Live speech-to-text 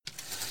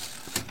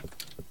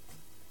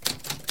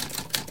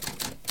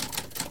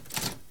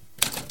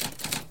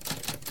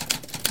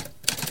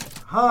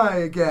Hi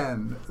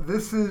again.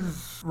 This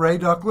is Ray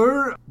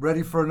Duckler,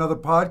 ready for another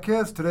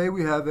podcast. Today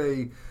we have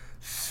a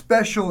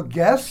special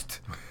guest,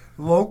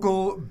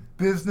 local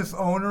business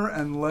owner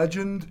and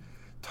legend,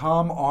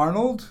 Tom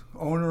Arnold,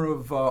 owner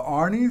of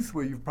Arnie's,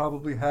 where you've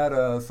probably had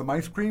some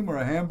ice cream or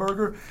a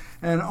hamburger.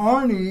 And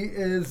Arnie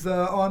is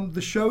on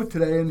the show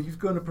today, and he's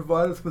going to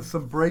provide us with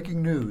some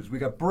breaking news. We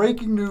got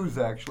breaking news,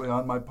 actually,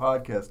 on my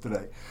podcast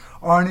today.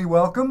 Arnie,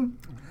 welcome.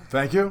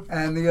 Thank you.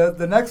 And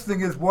the next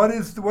thing is, what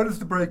is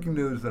the breaking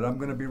news that I'm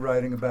going to be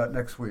writing about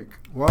next week?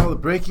 Well, the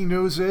breaking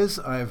news is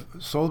I've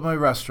sold my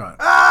restaurant.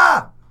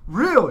 Ah!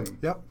 Really?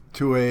 Yep.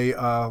 To a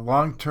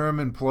long-term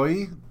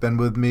employee. Been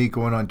with me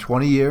going on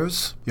 20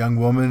 years. Young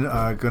woman,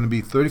 going to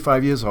be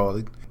 35 years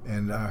old.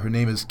 And her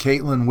name is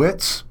Caitlin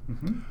Witz.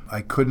 Mm-hmm.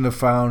 I couldn't have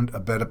found a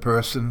better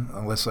person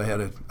unless I had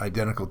an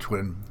identical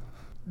twin.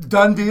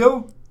 Done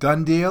deal?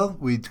 Done deal.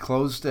 We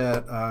closed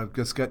at,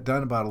 just got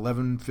done about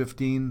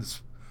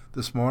 11:15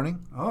 this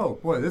morning. Oh,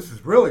 boy, this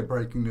is really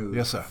breaking news.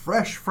 Yes, sir.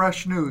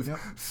 Fresh news. Yep.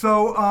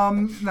 So,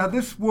 now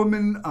this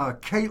woman,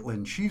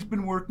 Caitlin, she's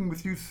been working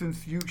with you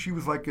since she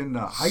was like in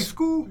high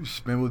school?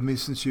 She's been with me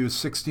since she was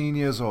 16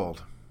 years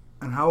old.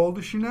 And how old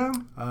is she now?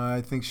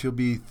 I think she'll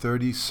be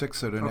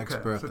 36 at her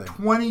next birthday. So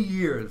 20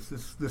 years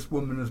this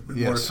woman has been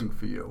Yes. working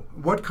for you.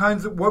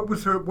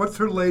 What's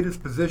her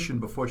latest position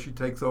before she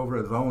takes over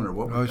as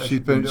owner?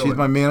 She's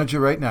my manager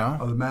right now.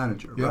 Oh, the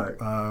manager,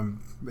 Yep.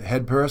 right.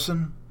 Head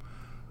person.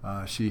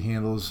 She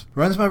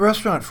runs my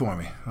restaurant for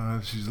me.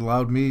 She's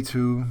allowed me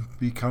to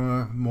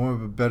become more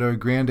of a better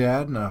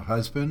granddad and a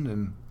husband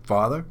and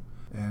father.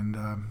 And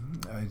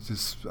I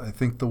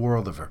think the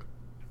world of her.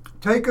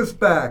 Take us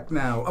back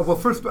now. Well,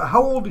 first,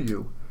 how old are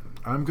you?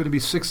 I'm going to be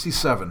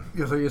 67.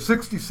 Yeah, so you're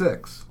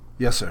 66.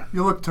 Yes, sir.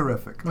 You look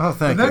terrific. Oh,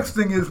 thank you. The next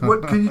thing is,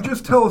 can you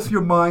just tell us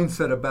your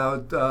mindset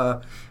about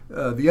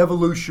the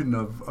evolution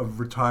of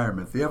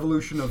retirement, the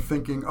evolution of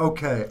thinking,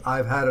 okay,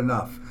 I've had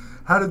enough.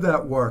 How did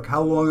that work?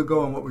 How long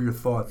ago, and what were your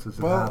thoughts as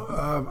it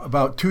happened?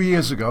 About 2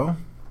 years ago,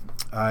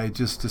 I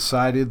just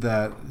decided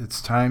that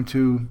it's time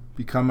to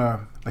become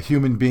a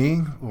human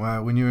being.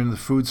 When you're in the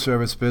food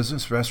service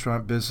business,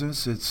 restaurant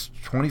business, it's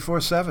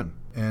 24/7.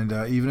 And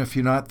even if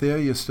you're not there,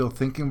 you're still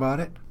thinking about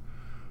it.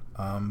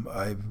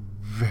 I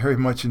very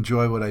much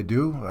enjoy what I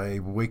do. I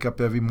wake up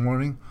every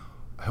morning.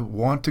 I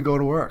want to go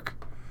to work.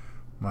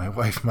 My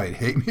wife might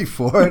hate me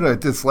for it or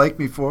dislike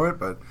me for it,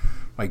 but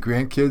my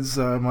grandkids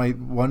might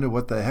wonder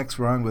what the heck's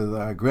wrong with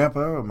Grandpa,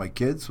 or my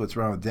kids, what's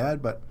wrong with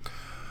Dad. But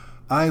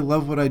I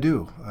love what I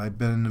do. I've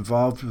been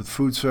involved with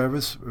food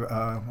service,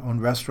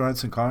 owned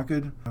restaurants in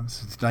Concord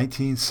since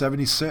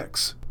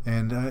 1976.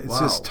 And it's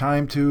just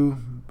time to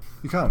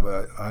become.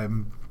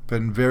 I've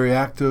been very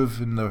active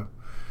in the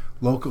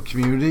local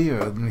community,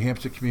 the New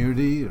Hampshire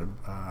community,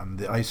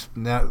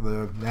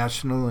 the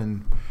national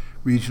and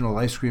regional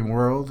ice cream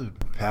world,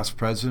 past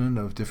president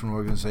of different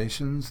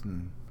organizations.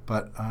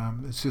 But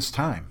it's just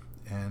time.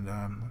 And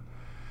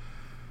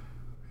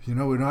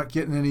we're not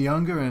getting any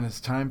younger, and it's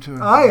time to.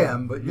 I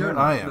am, but you're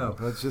not. I am. No.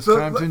 It's just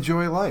time to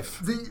enjoy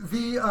life.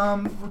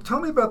 Tell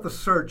me about the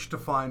search to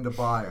find a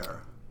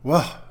buyer.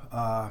 Well,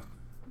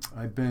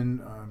 I've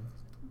been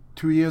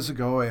 2 years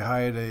ago. I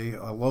hired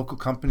a local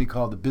company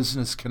called the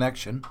Business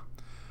Connection.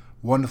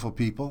 Wonderful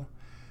people,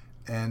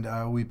 and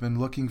we've been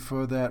looking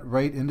for that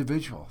right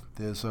individual.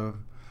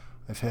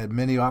 I've had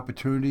many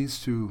opportunities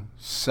to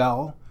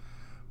sell,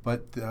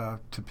 but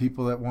to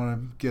people that want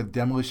to get a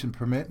demolition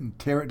permit and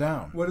tear it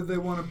down. What did they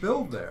want to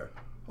build there?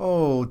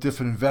 Oh,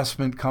 different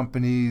investment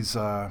companies,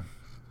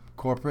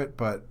 corporate,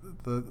 but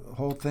the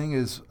whole thing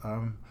is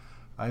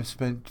I've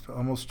spent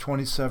almost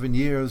 27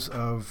 years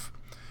of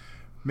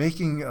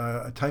making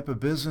a type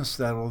of business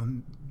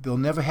they'll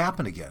never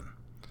happen again,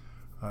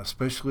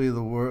 especially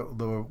the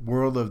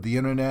world of the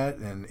internet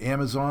and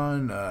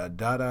Amazon,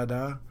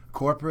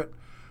 corporate.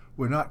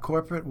 We're not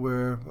corporate,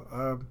 we're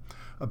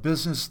a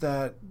business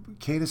that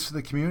caters to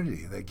the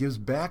community, that gives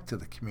back to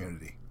the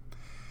community.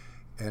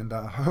 And,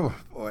 oh,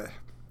 boy.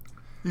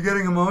 You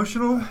getting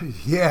emotional?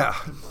 Yeah.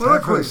 What do I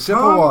call you, sip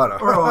Tom of water.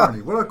 or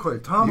Arnie? What do I call you,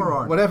 Tom or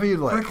Arnie? Whatever you'd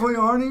like. Can I call you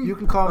Arnie? You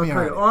can call me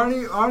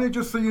Arnie. Arnie,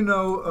 just so you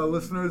know,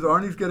 listeners,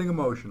 Arnie's getting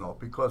emotional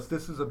because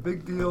this is a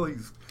big deal.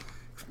 He's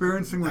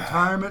experiencing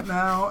retirement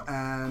now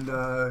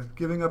and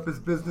giving up his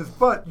business,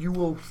 but you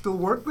will still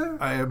work there?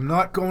 I am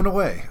not going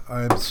away.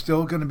 I'm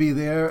still going to be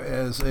there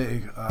as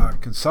a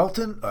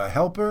consultant, a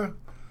helper.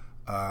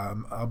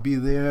 I'll be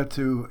there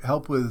to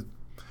help with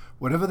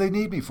whatever they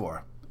need me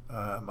for.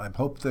 I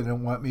hope they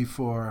don't want me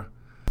for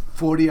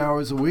 40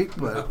 hours a week,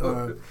 but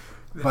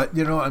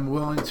I'm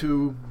willing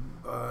to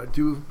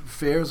do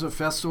fairs or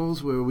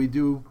festivals where we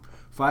do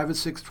 5 or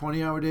 6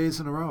 20-hour days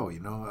in a row.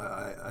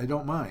 I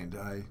don't mind.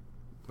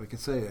 Like I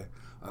say,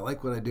 I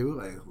like what I do.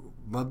 I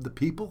love the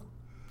people.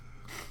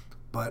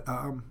 But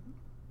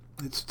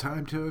it's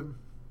time to.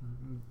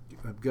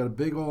 I've got a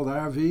big old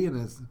RV, and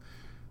it's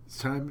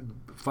time.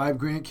 5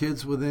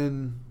 grandkids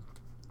within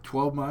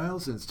 12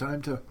 miles. And it's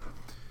time to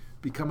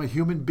become a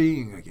human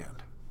being again.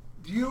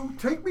 Do you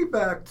take me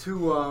back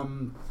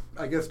to,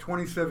 I guess,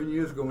 27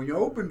 years ago when you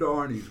opened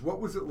Arnie's? What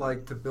was it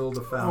like to build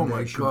a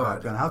foundation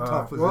back then? How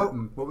tough was it,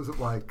 and what was it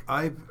like?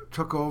 I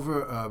took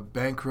over a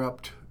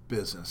bankrupt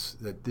business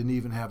that didn't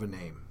even have a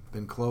name.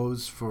 Been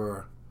closed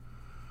for,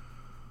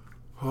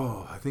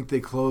 I think they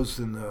closed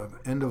in the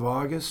end of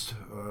August.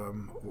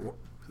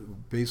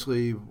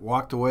 Basically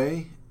walked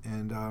away,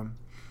 and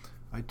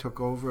I took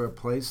over a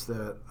place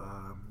that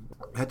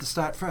had to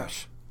start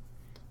fresh.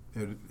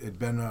 It had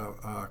been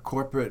a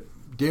corporate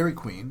Dairy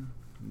Queen.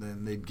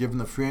 Then they'd given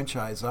the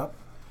franchise up,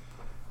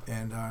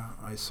 and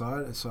I saw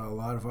it. I saw a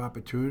lot of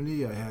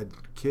opportunity. I had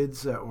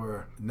kids that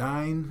were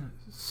 9,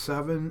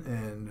 7,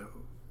 and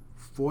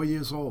 4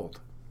 years old,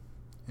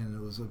 and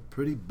it was a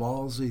pretty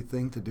ballsy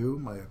thing to do.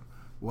 My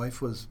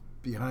wife was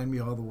behind me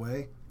all the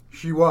way.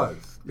 She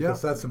was,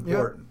 because that's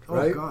important,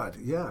 right? Oh, God,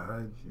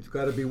 yeah. She's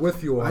got to be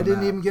with you on I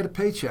didn't that. even get a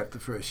paycheck the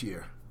first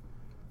year.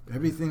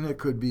 Everything that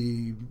could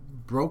be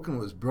broken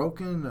was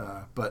broken,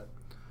 but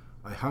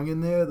I hung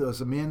in there. There was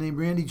a man named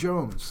Randy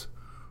Jones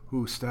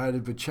who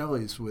started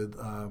Vicelli's with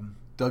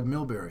Doug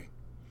Milbury,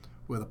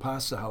 where the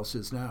pasta house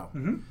is now.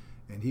 Mm-hmm.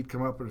 And he'd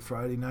come up on a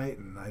Friday night,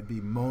 and I'd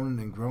be moaning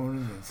and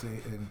groaning and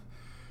saying,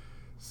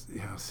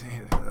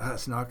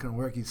 that's not going to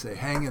work. He'd say,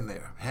 hang in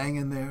there, hang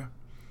in there.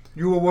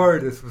 You were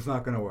worried this was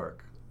not going to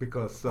work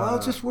because... well,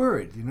 just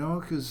worried,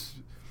 because...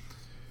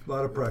 A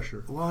lot of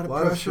pressure. A lot of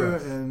pressure,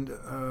 and,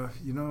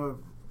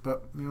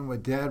 but, my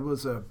dad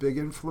was a big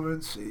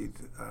influence. He's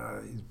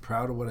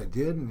proud of what I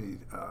did,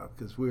 and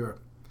because we were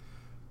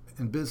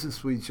in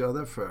business with each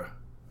other for,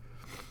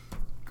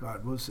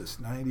 God, what was this,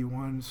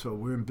 91? So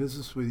we're in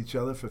business with each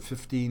other for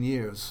 15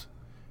 years,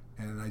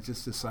 and I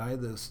just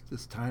decided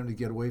it's time to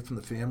get away from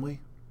the family.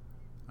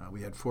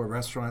 We had 4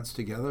 restaurants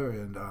together,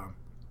 and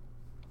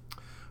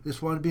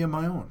just wanted to be on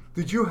my own.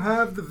 Did you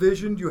have the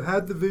vision? You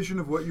had the vision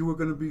of what you were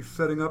going to be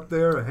setting up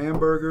there,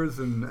 hamburgers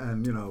and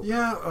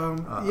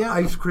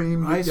ice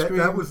cream. Ice cream.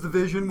 That was the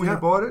vision when you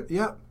bought it?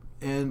 Yeah.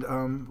 And,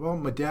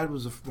 my dad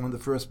was one of the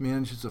first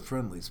managers of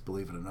Friendly's,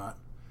 believe it or not,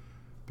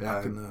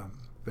 back in the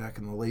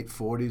late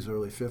 40s,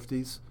 early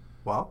 50s.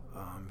 Wow.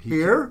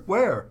 Here?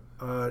 Where?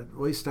 Well,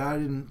 he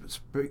started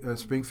in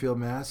Springfield,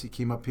 Mass. He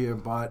came up here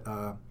and bought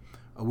a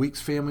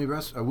Weeks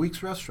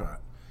restaurant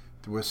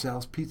where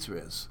Sal's Pizza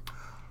is.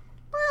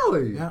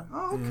 Really? Yeah.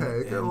 Oh,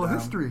 okay. Got a little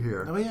history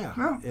here. Oh, yeah.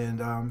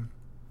 And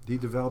he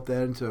developed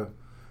that into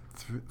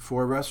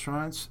 4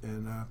 restaurants,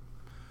 and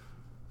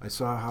I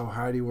saw how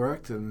hard he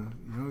worked. And,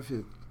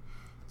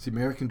 it's the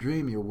American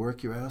dream. You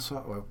work your ass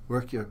off, or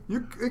work your...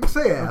 You can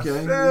say ass.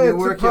 Okay. You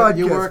work hard, and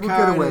you work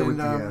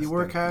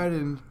hard,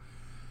 and,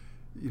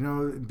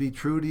 be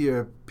true to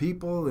your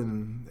people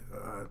and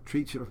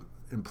treat your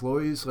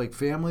employees like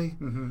family.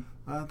 Mm-hmm.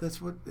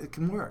 That's what it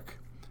can work.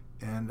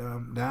 And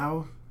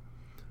now...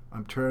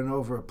 I'm turning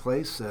over a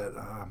place that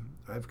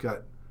I've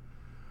got,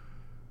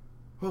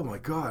 oh my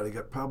God, I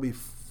got probably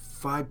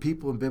 5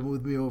 people who have been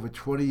with me over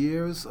 20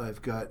 years.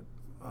 I've got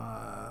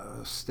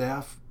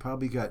staff,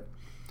 probably got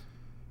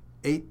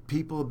 8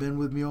 people who have been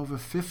with me over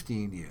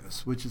 15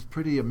 years, which is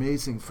pretty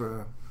amazing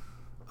for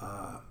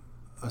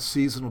a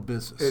seasonal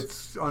business.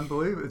 It's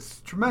unbelievable.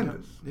 It's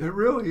tremendous. Yeah. It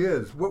really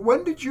is.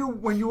 When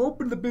you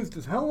opened the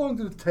business, how long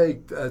did it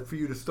take for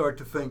you to start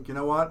to think, you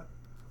know what,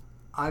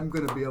 I'm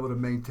going to be able to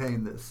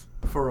maintain this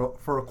for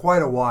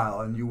quite a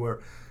while, and you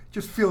were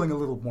just feeling a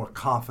little more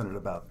confident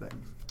about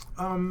things?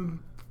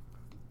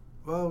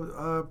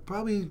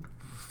 Probably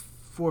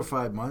 4 or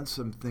 5 months.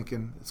 I'm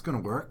thinking it's going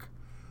to work.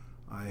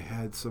 I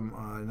had some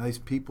nice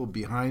people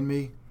behind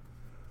me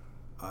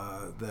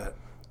that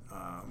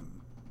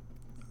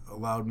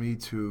allowed me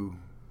to.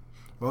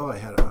 Well, I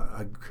had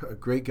a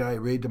great guy,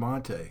 Ray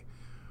DeMonte,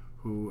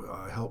 who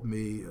helped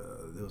me.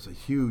 There was a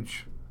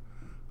huge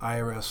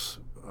IRS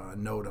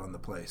note on the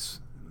place,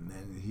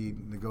 and he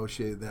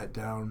negotiated that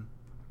down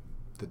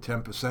to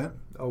 10%.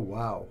 Oh,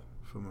 wow.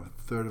 From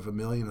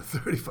 $350,000 to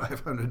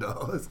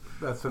 $3,500.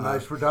 That's a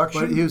nice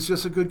reduction. But he was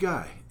just a good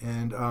guy,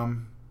 and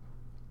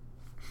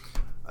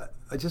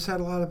I just had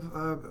a lot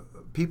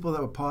of people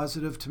that were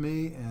positive to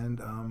me, and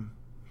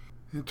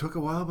it took a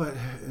while, but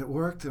it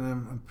worked, and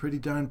I'm pretty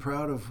darn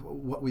proud of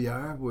what we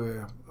are.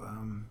 Where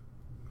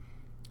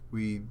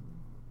we've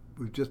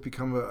just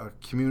become a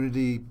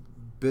community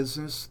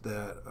business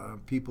that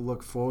people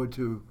look forward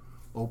to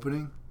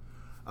opening.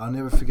 I'll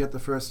never forget the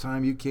first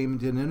time you came and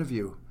did an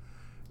interview,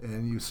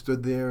 and you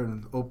stood there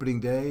on opening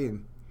day,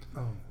 and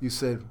you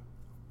said,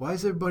 "Why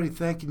is everybody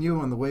thanking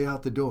you on the way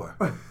out the door?"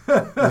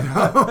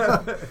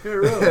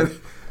 Really?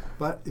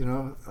 But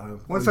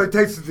once I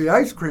tasted the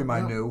ice cream,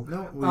 I knew.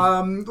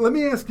 Let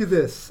me ask you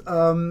this: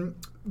 some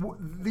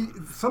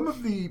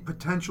of the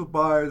potential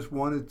buyers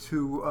wanted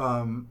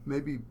to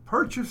maybe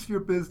purchase your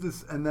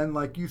business and then,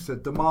 like you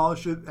said,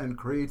 demolish it and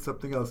create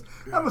something else.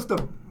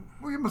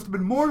 You must have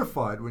been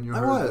mortified when you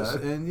heard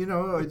that. And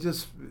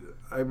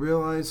I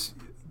realized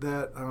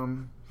that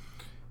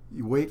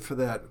you wait for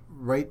that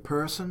right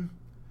person,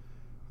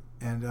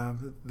 and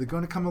they're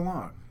going to come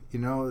along.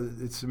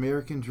 It's the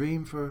American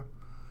dream for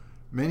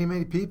many,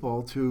 many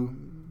people to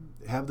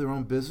have their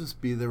own business,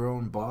 be their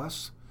own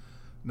boss,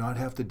 not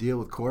have to deal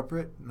with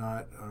corporate,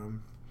 not,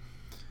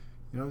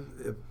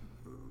 if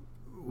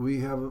we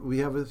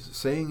have a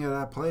saying at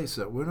our place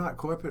that we're not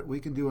corporate, we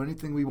can do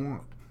anything we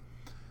want.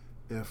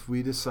 If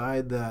we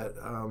decide that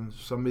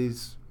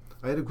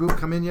I had a group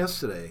come in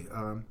yesterday,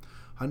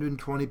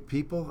 120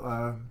 people.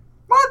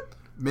 What?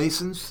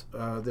 Masons.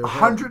 A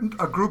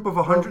group of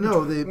 100?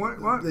 No,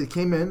 what? They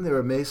came in. They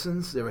were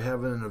Masons. They were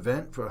having an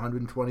event for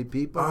 120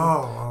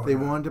 people. They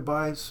wanted to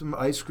buy some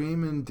ice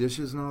cream and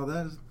dishes and all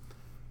that.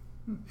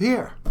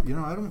 Here,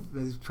 I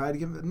don't try to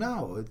give them.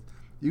 No,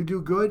 you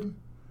do good.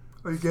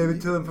 Oh, you gave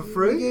it to them for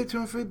free? We gave it to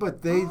them free,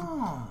 but they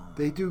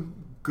do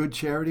good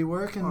charity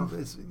work, and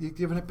you're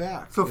giving it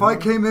back. So if I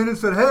came in and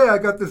said, hey, I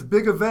got this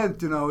big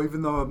event,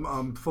 even though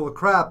I'm full of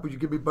crap, would you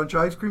give me a bunch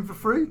of ice cream for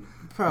free?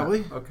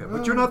 Probably. Okay,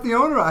 but you're not the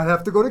owner. I'd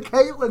have to go to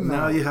Caitlin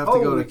now. Now you have to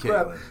go to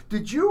Caitlin.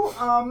 Did you,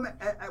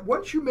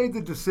 once you made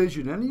the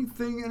decision, any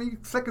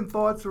second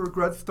thoughts or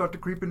regrets start to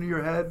creep into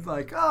your head?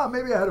 Like,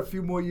 maybe I had a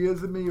few more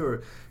years in me,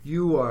 or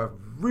you are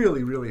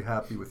really, really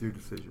happy with your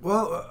decision?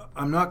 Well,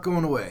 I'm not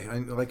going away.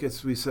 Like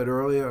we said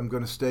earlier, I'm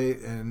going to stay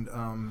and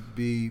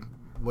be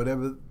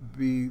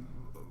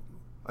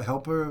a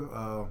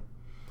helper.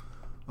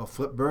 I'll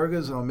flip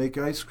burgers. I'll make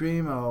ice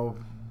cream. I'll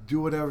do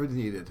whatever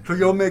needed. So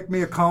you'll make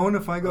me a cone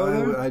if I go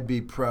there? I'd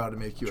be proud to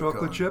make you a cone.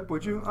 Chocolate chip,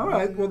 would you? All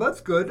right. Well,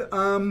 that's good.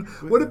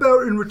 What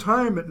about in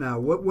retirement now?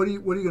 What are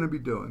you going to be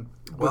doing?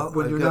 Well,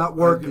 when you're not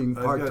working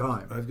part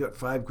time. I've got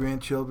 5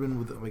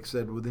 grandchildren, like I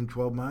said, within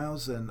 12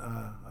 miles, and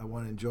I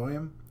want to enjoy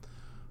them.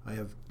 I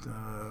have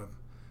a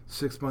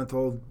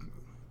 6-month-old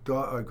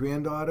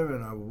granddaughter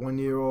and a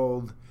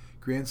 1-year-old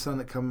grandson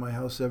that come to my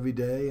house every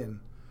day,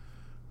 and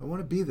I want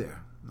to be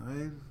there.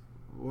 I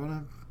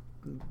want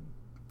to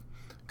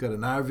got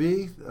an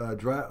RV,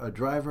 a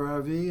driver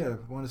RV. I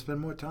want to spend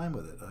more time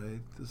with it.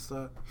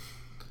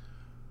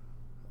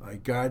 I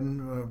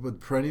garden with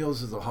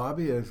perennials as a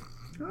hobby.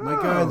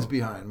 My garden's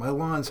behind. My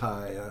lawn's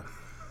high.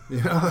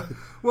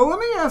 Well, let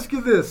me ask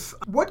you this.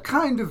 What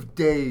kind of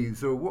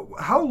days or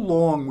how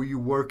long were you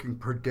working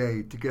per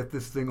day to get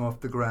this thing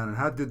off the ground, and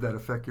how did that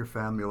affect your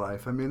family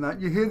life? I mean,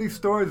 you hear these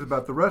stories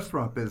about the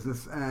restaurant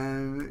business,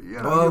 and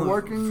you're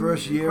working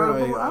first year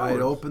I'd hours.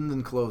 opened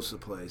and closed the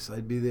place.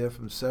 I'd be there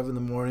from 7 in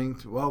the morning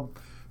to,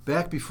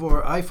 back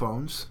before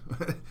iPhones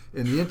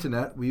and the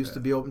internet, we used to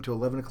be open till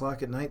 11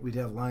 o'clock at night. We'd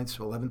have lines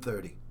till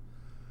 11:30.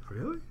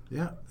 Really?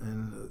 Yeah,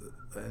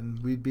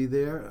 and we'd be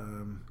there.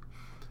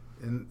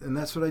 And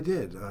that's what I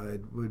did.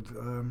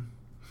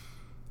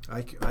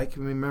 I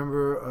can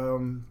remember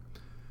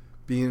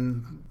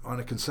being on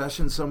a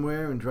concession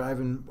somewhere and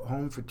driving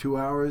home for 2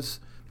 hours.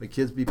 My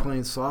kids be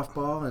playing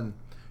softball and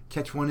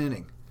catch 1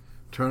 inning,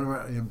 turn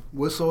around and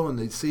whistle, and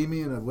they'd see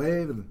me and I'd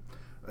wave, and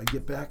I'd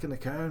get back in the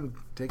car and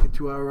take a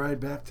 2-hour ride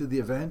back to the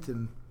event.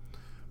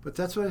 But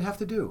that's what I have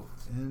to do.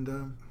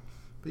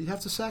 But you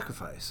have to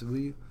sacrifice.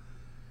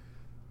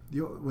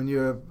 When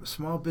you're a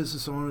small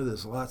business owner,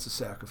 there's lots of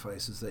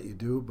sacrifices that you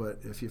do, but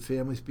if your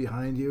family's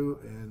behind you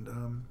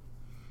and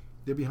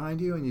they're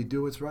behind you and you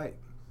do what's right.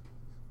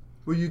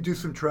 Will you do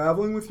some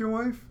traveling with your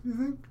wife, you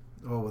think?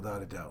 Oh,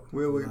 without a doubt.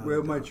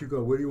 Where might you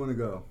go? Where do you want to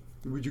go?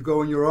 Would you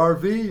go in your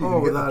RV?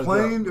 Get a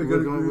plane? Or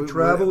you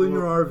travel in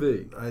your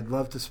RV? I'd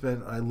love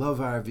to I love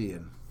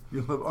RVing.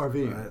 You love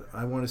RVing?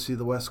 I want to see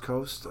the West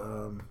Coast.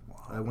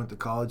 I went to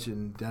college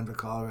in Denver,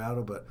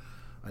 Colorado, but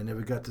I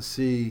never got to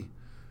see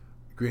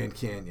Grand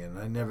Canyon.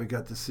 I never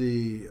got to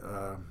see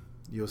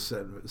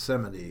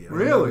Yosemite.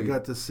 Really? I never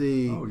got to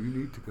see. Oh, you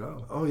need to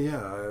go. Oh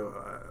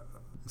yeah.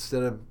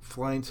 Instead of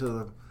flying to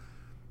the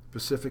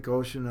Pacific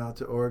Ocean out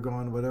to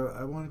Oregon, whatever,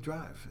 I want to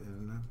drive,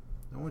 and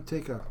I want to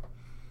take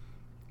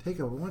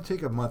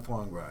a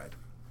month-long ride.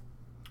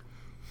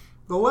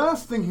 The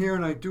last thing here,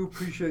 and I do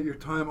appreciate your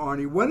time,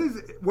 Arnie.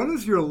 When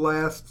is your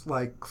last,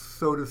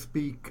 so to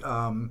speak,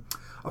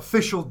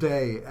 official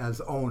day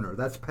as owner?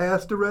 That's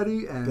passed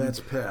already, and that's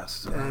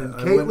passed. And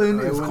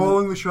Caitlin is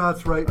calling the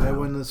shots right now. I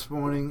went this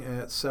morning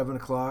at 7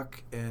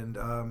 o'clock and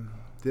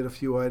did a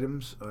few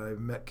items. I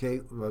met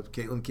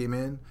Caitlin came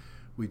in.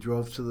 We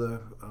drove to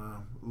the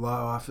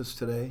law office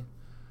today.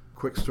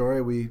 Quick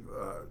story: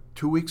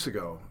 2 weeks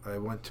ago, I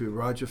went to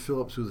Roger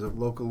Phillips, who's a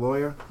local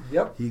lawyer.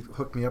 Yep. He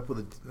hooked me up with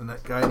a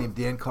guy named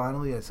Dan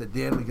Connolly. I said,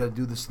 Dan, we got to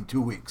do this in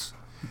 2 weeks.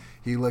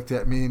 He looked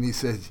at me and he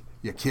said,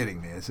 you're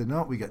kidding me. I said,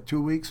 no, we got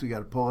 2 weeks. We got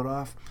to pull it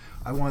off.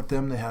 I want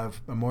them to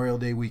have Memorial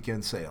Day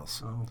weekend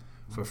sales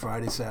for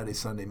Friday, Saturday,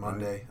 Sunday,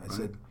 Monday. I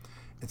said,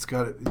 it's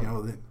got to,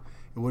 it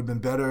would have been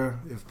better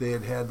if they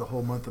had the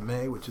whole month of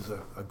May, which is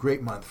a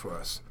great month for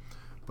us.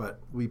 But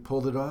we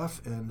pulled it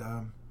off, and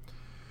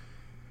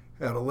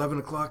at 11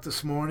 o'clock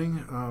this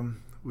morning,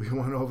 we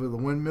went over to the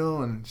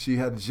windmill, and she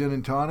had gin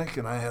and tonic,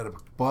 and I had a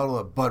bottle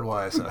of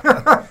Budweiser.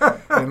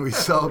 And we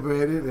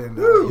celebrated, and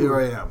here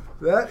I am.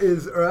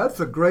 That's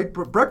a great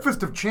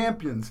breakfast of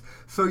champions.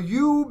 So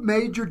you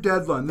made your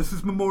deadline. This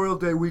is Memorial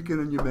Day weekend,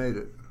 and you made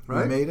it,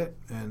 right? We made it,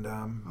 and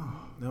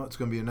it's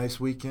going to be a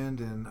nice weekend.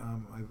 And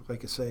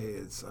like I say,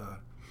 it's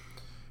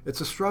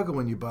a struggle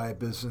when you buy a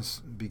business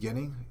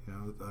beginning.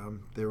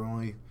 They're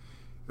only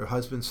Her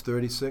husband's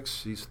 36,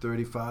 she's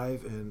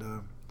 35,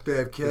 and They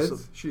have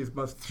kids. She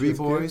must. three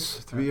boys,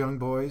 three young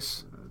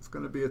boys. It's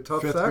going to be a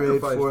tough Fifth sacrifice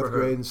grade, fourth for her.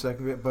 grade, and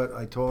second grade. But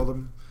I told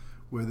them,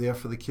 we're there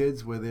for the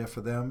kids. We're there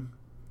for them.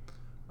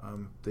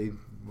 They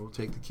will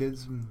take the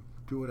kids and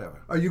do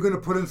whatever. Are you going to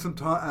put in some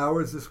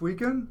hours this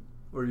weekend,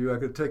 or are you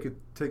going to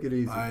take it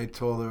easy? I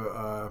told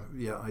her,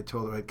 I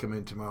told her I'd come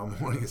in tomorrow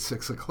morning at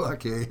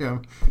 6:00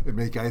 a.m. and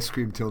make ice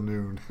cream till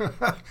noon.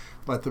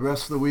 But the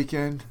rest of the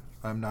weekend,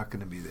 I'm not going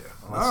to be there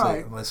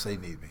unless they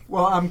need me.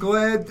 Well, I'm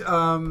glad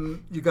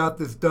you got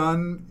this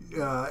done.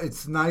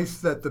 It's nice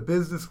that the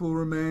business will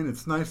remain.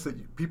 It's nice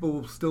that people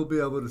will still be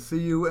able to see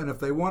you. And if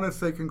they want to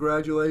say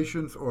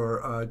congratulations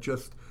or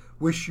just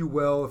wish you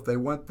well, if they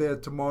went there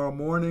tomorrow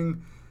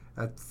morning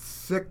at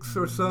 6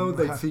 or so,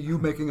 they'd see you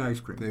making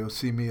ice cream. They will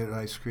see me at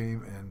ice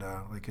cream. And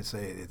like I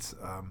say, it's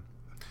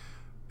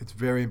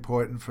very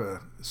important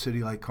for a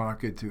city like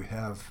Concord to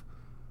have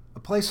a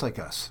place like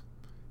us.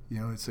 You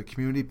know, it's a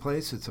community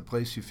place. It's a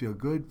place you feel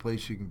good,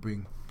 place you can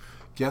bring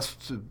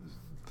guests to.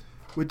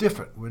 We're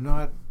different. We're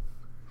not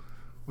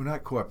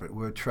corporate.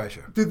 We're a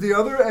treasure. Did the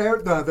other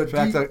In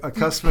fact, a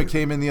customer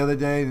came in the other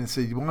day and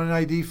said, "You want an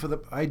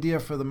idea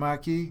for the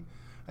marquee?"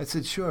 I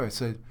said, "Sure." I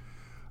said,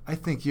 "I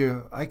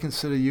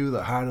consider you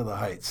the heart of the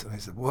Heights." And I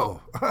said,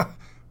 "Whoa."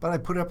 But I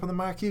put it up on the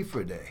marquee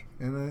for a day.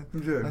 And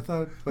I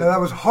thought... Now, that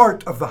was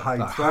Heart of the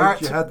Heights, the right?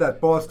 heart, you had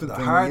that Boston the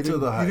thing. Heart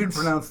of the Heights. You didn't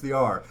pronounce the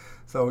R.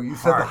 So you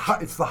said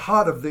it's the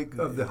heart of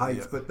the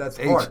Heights, but that's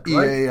Heart,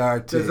 right?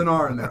 H-E-A-R-T. There's an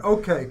R in there.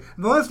 Okay.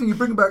 And the last thing you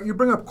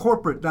bring up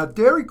corporate. Now,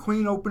 Dairy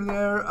Queen opened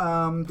there.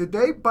 Did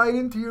they bite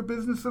into your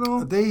business at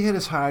all? They hit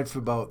us hard for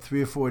about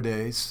 3 or 4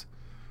 days.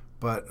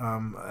 But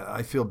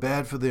I feel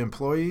bad for the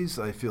employees.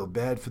 I feel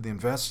bad for the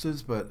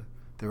investors, but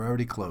they're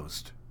already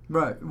closed.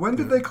 Right. When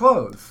did they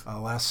close?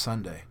 Last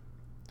Sunday.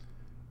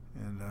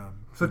 And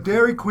so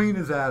Dairy Queen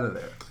is out of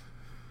there.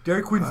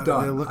 Dairy Queen's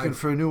done. They're looking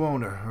for a new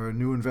owner or a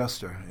new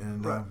investor.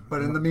 And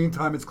but in the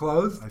meantime, it's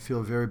closed? I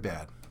feel very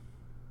bad.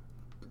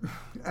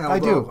 Although, I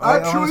do.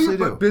 I honestly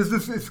do. But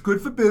business is good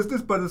for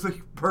business, but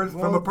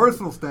from a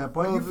personal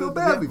standpoint, you feel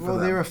badly for them. Well,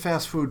 they're a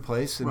fast food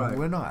place, and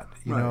we're not.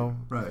 You know,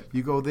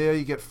 you go there,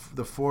 you get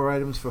the 4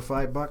 items for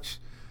 $5.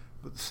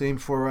 But the same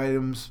 4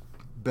 items,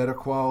 better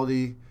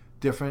quality,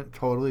 different,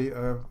 totally,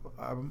 are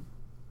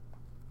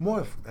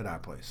more at our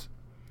place.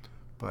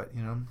 But,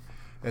 you know,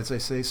 as I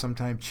say,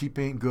 sometimes cheap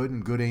ain't good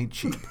and good ain't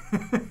cheap.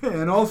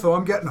 And also,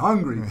 I'm getting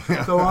hungry.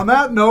 So on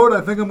that note,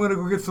 I think I'm going to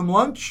go get some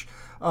lunch.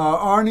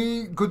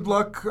 Arnie, good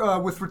luck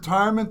with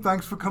retirement.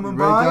 Thanks for coming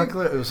by. Ray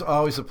Duckler, it was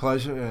always a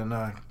pleasure,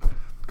 and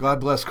God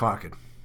bless Concord.